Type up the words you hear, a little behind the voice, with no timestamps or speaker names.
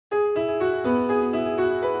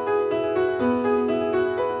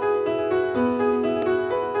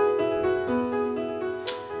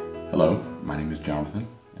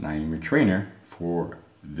trainer for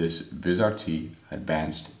this Viz Artist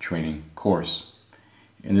advanced training course.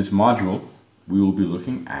 In this module, we will be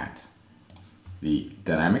looking at the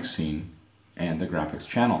dynamic scene and the graphics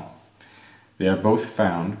channel. They are both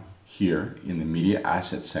found here in the media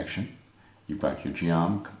assets section. You've got your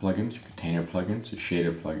geom plugins, your container plugins, your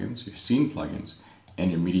shader plugins, your scene plugins,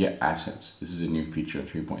 and your media assets. This is a new feature in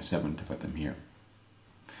 3.7 to put them here.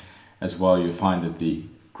 As well, you'll find that the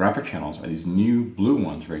graphic channels are these new blue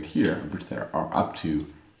ones right here, which there are up to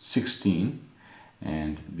 16,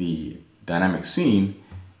 and the dynamic scene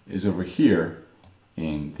is over here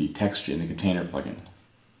in the texture in the container plugin.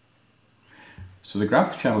 So the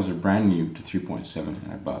graphics channels are brand new to 3.7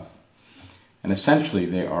 and above, and essentially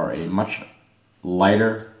they are a much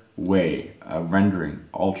lighter way of rendering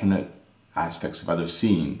alternate aspects of other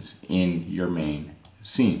scenes in your main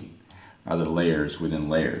scene, other layers within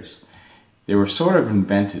layers. They were sort of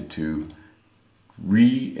invented to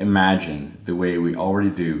reimagine the way we already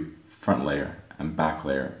do front layer and back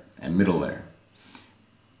layer and middle layer.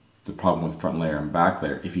 The problem with front layer and back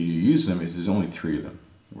layer, if you use them, is there's only 3 of them,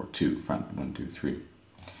 or 2, front, 1, 2, 3.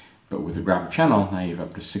 But with the graphic channel, now you have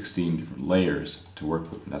up to 16 different layers to work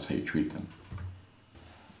with, and that's how you treat them.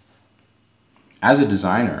 As a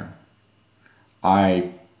designer,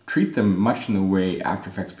 I treat them much in the way After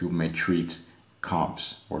Effects people may treat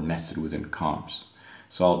comps or nested within comps.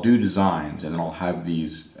 So I'll do designs and then I'll have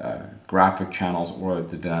these graphic channels or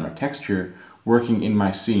the dynamic texture working in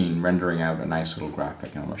my scene, rendering out a nice little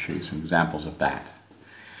graphic, and I'm going to show you some examples of that.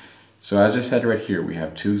 So as I said right here, we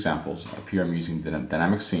have 2 examples. Up here I'm using the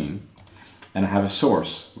dynamic scene, and I have a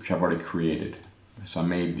source which I've already created. So I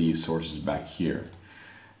made these sources back here.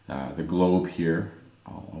 The globe here,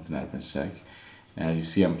 I'll open that up in a sec. And as you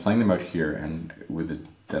see, I'm playing them out here, and with the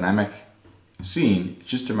dynamic scene, it's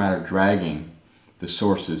just a matter of dragging the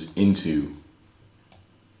sources into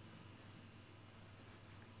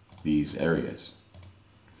these areas.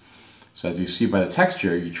 So as you see by the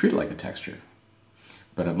texture, you treat it like a texture.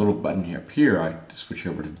 But a little button here up here, I switch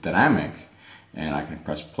over to dynamic, and I can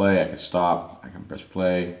press play, I can stop, I can press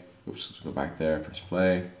play. Oops, let's go back there, press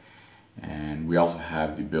play. And we also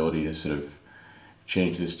have the ability to sort of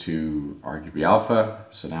change this to RGB alpha.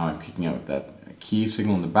 So now I'm kicking out that key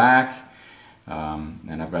signal in the back.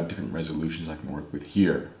 And I've got different resolutions I can work with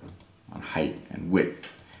here on height and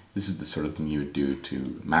width. This is the sort of thing you would do to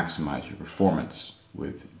maximize your performance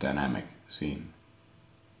with dynamic scene.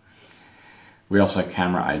 We also have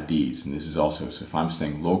camera IDs, and this is also, so if I'm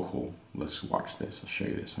staying local, let's watch this, I'll show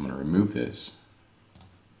you this. I'm going to remove this.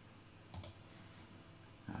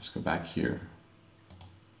 Now let's go back here.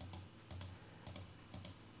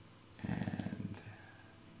 And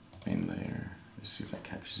main layer, let's see if that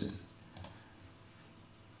catches it.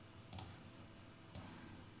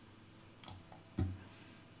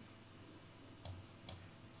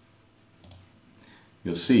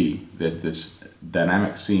 You'll see that this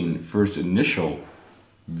dynamic scene first initial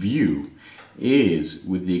view is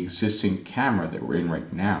with the existing camera that we're in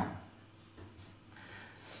right now.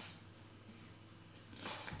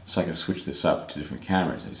 So I can switch this up to different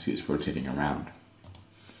cameras. I see it's rotating around.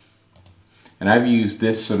 And I've used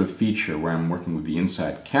this sort of feature where I'm working with the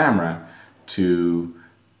inside camera to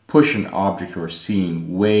push an object or a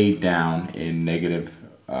scene way down in negative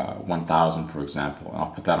 1000, for example. And I'll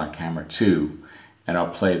put that on camera 2. And I'll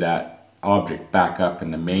play that object back up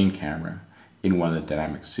in the main camera in one of the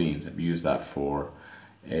dynamic scenes. I've used that for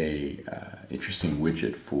a interesting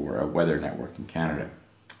widget for a weather network in Canada.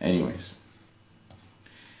 Anyways,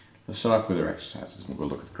 let's start off with our exercises. We'll go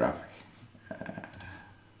look at the graphic.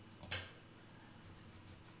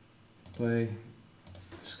 Play.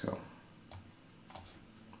 Let's go.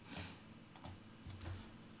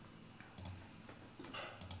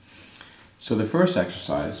 So the first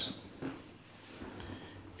exercise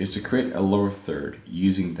is to create a lower third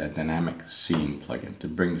using that dynamic scene plugin to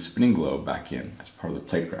bring the spinning globe back in as part of the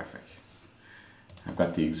plate graphic. I've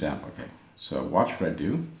got the example. Okay, so watch what I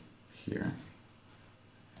do here.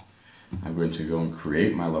 I'm going to go and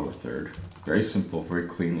create my lower third. Very simple, very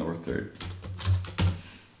clean lower third.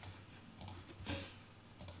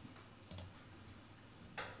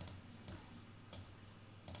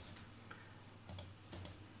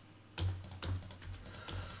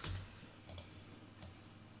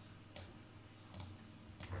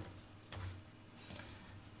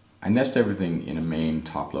 I nest everything in a main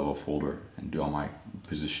top level folder and do all my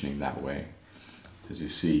positioning that way. As you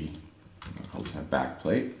see, I'll just have back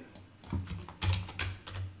plate.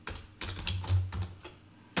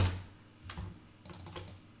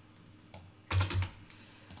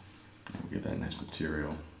 Give that a nice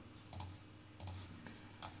material.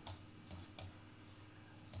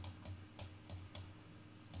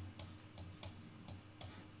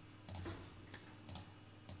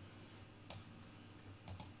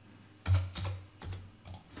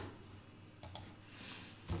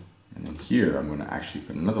 here, I'm going to actually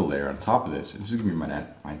put another layer on top of this. This is going to be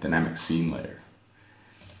my dynamic scene layer.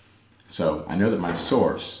 So I know that my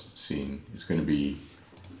source scene is going to be,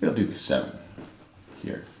 I'll do the 7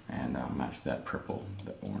 here, and I'll match that purple,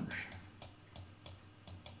 the orange.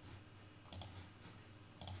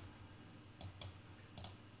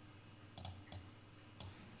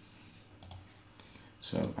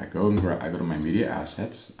 So I go to my media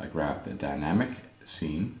assets, I grab the dynamic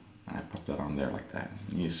scene, and I put that on there like that.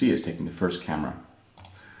 And you see it's taking the first camera,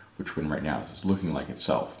 which one right now is looking like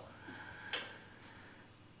itself.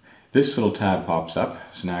 This little tab pops up,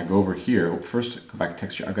 so now I go over here. First, go back to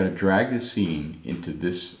texture. I've got to drag the scene into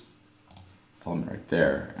this element right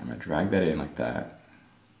there. I'm going to drag that in like that,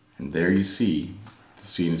 and there you see the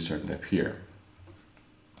scene is starting to appear.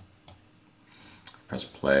 Press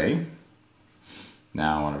play.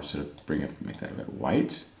 Now I want to sort of make that a bit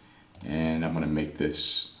white, and I'm going to make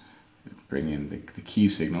this, bring in the key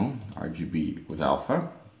signal, RGB with alpha.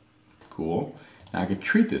 Cool. Now I can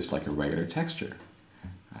treat this like a regular texture.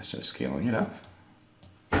 I start scaling it up.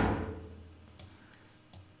 And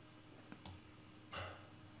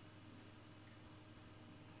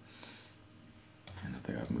I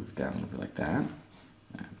think I've moved down a little bit like that.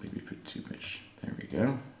 Maybe put too much. There we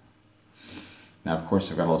go. Now, of course,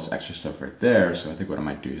 I've got all this extra stuff right there, so I think what I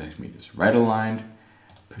might do is actually make this right aligned,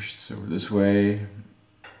 push this over this way,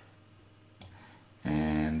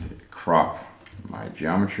 and crop my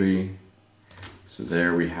geometry. So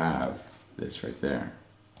there we have this right there.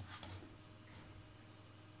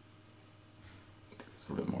 There's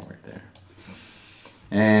a little bit more right there.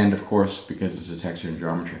 And of course, because it's a texture and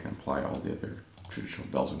geometry, I can apply all the other traditional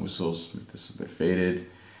bells and whistles, make this a bit faded.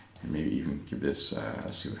 And maybe even give this,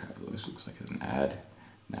 let's see what happens. This looks like it's an ad.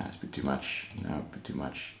 Nah, it's a bit too much. No, a bit too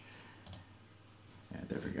much. Yeah,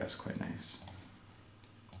 there we go, it's quite nice.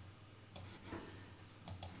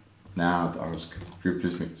 Now I'll just group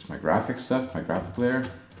this, make this my graphic stuff, my graphic layer.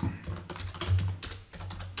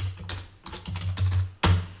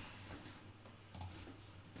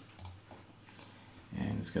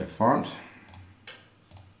 And let's get a font.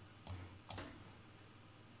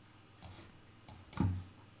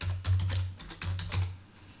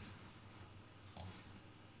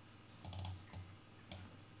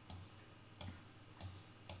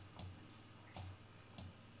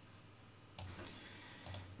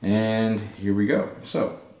 And here we go.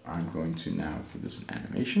 So I'm going to now give this an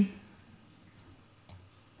animation.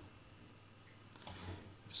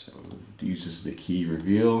 So use this as the key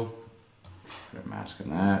reveal. Put a mask on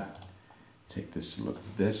that. Take this to look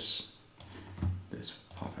at this. This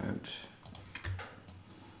will pop out.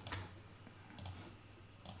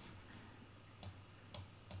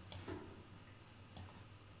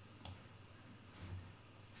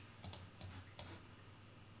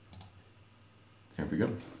 There we go.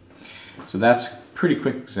 So that's a pretty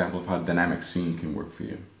quick example of how dynamic scene can work for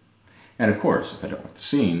you. And of course, if I don't like the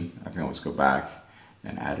scene, I can always go back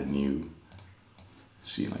and add a new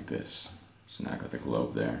scene like this. So now I've got the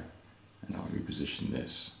globe there, and I'll reposition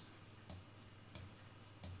this.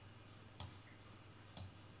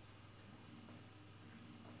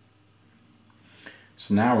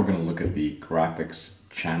 So now we're going to look at the graphics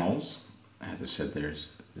channels. As I said, there's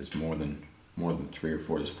more than 3 or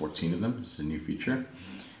 4, there's 14 of them. This is a new feature.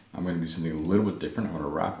 I'm going to do something a little bit different. I'm going to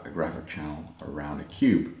wrap a graphic channel around a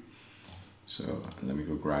cube. So let me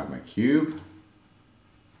go grab my cube.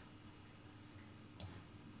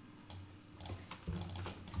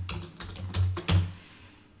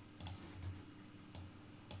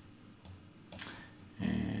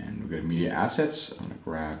 And we've got media assets. I'm going to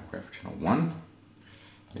grab graphic channel 1.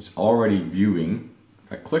 It's already viewing.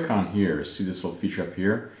 If I click on here, see this little feature up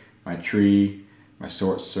here? My tree, my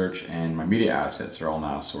source search, and my media assets are all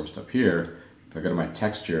now sourced up here. If I go to my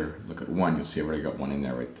texture, look at 1, you'll see I've already got 1 in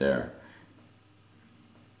there right there.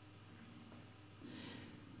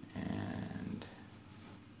 And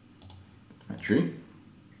my tree.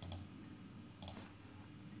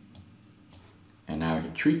 And now I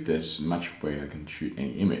can treat this in much way I can treat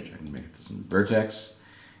any image. I can make this in vertex,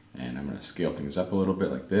 and I'm going to scale things up a little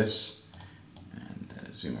bit like this, and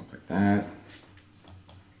zoom up like that.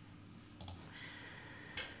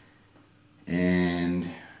 And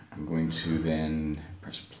I'm going to then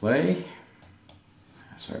press play.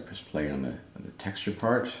 So I press play on the texture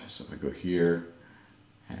part. So if I go here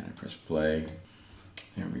and I press play,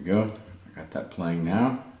 there we go. I got that playing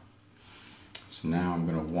now. So now I'm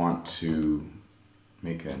going to want to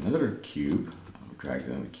make another cube. I'll drag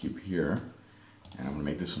down the cube here, and I'm going to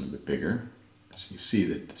make this one a bit bigger. So you see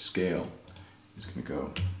that the scale is going to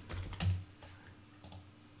go.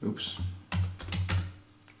 Oops.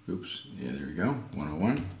 Oops, yeah, there we go,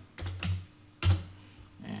 101.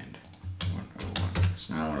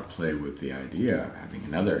 So now I want to play with the idea of having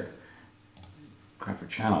another graphic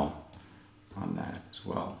channel on that as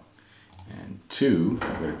well. And two, if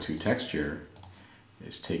I go to texture,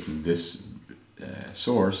 is taking this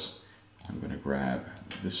source. I'm going to grab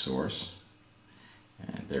this source,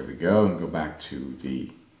 and there we go. And go back to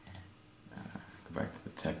the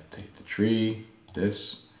take the tree,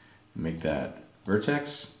 this, make that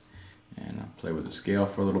vertex, and I'll play with the scale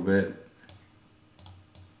for a little bit.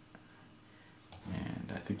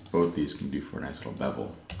 And I think both these can do for a nice little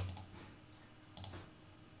bevel.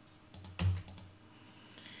 And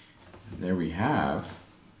there we have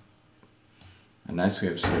a nice way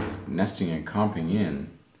of sort of nesting and comping in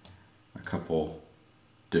a couple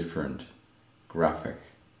different graphic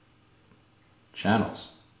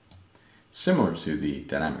channels. Similar to the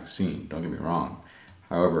dynamic scene, don't get me wrong.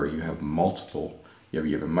 However, you have multiple, you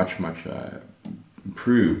have a much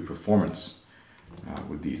improved performance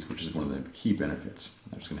with these, which is one of the key benefits.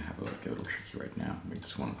 I'm just going to have a look, get a little tricky right now. Make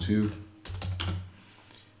this 1 and 2.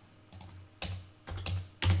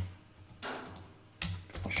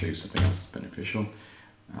 I'll show you something else that's beneficial.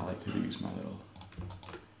 I like to use my little,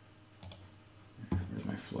 where's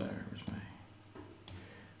my flare, where's my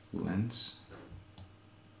lens?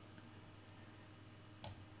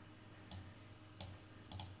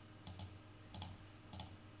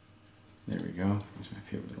 There we go. These are my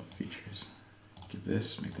favorite little features. Give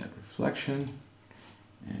this, make that reflection,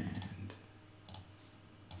 and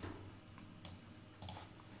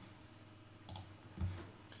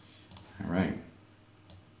all right.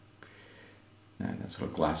 And that's a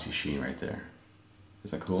little glassy sheen right there.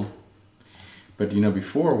 Is that cool? But you know,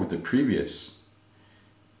 before with the previous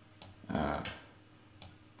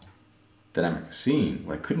dynamic scene,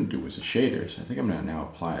 what I couldn't do was a shader. So I think I'm going to now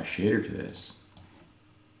apply a shader to this.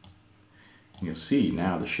 You'll see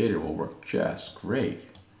now the shader will work just great.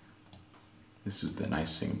 This is the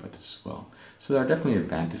nice thing about this as well. So there are definitely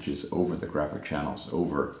advantages over the graphic channels,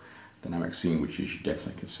 over dynamic scene, which you should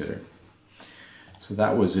definitely consider. So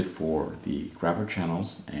that was it for the graphic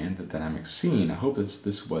channels and the dynamic scene. I hope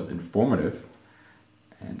this was informative,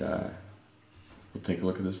 and we'll take a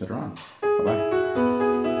look at this later on. Bye-bye.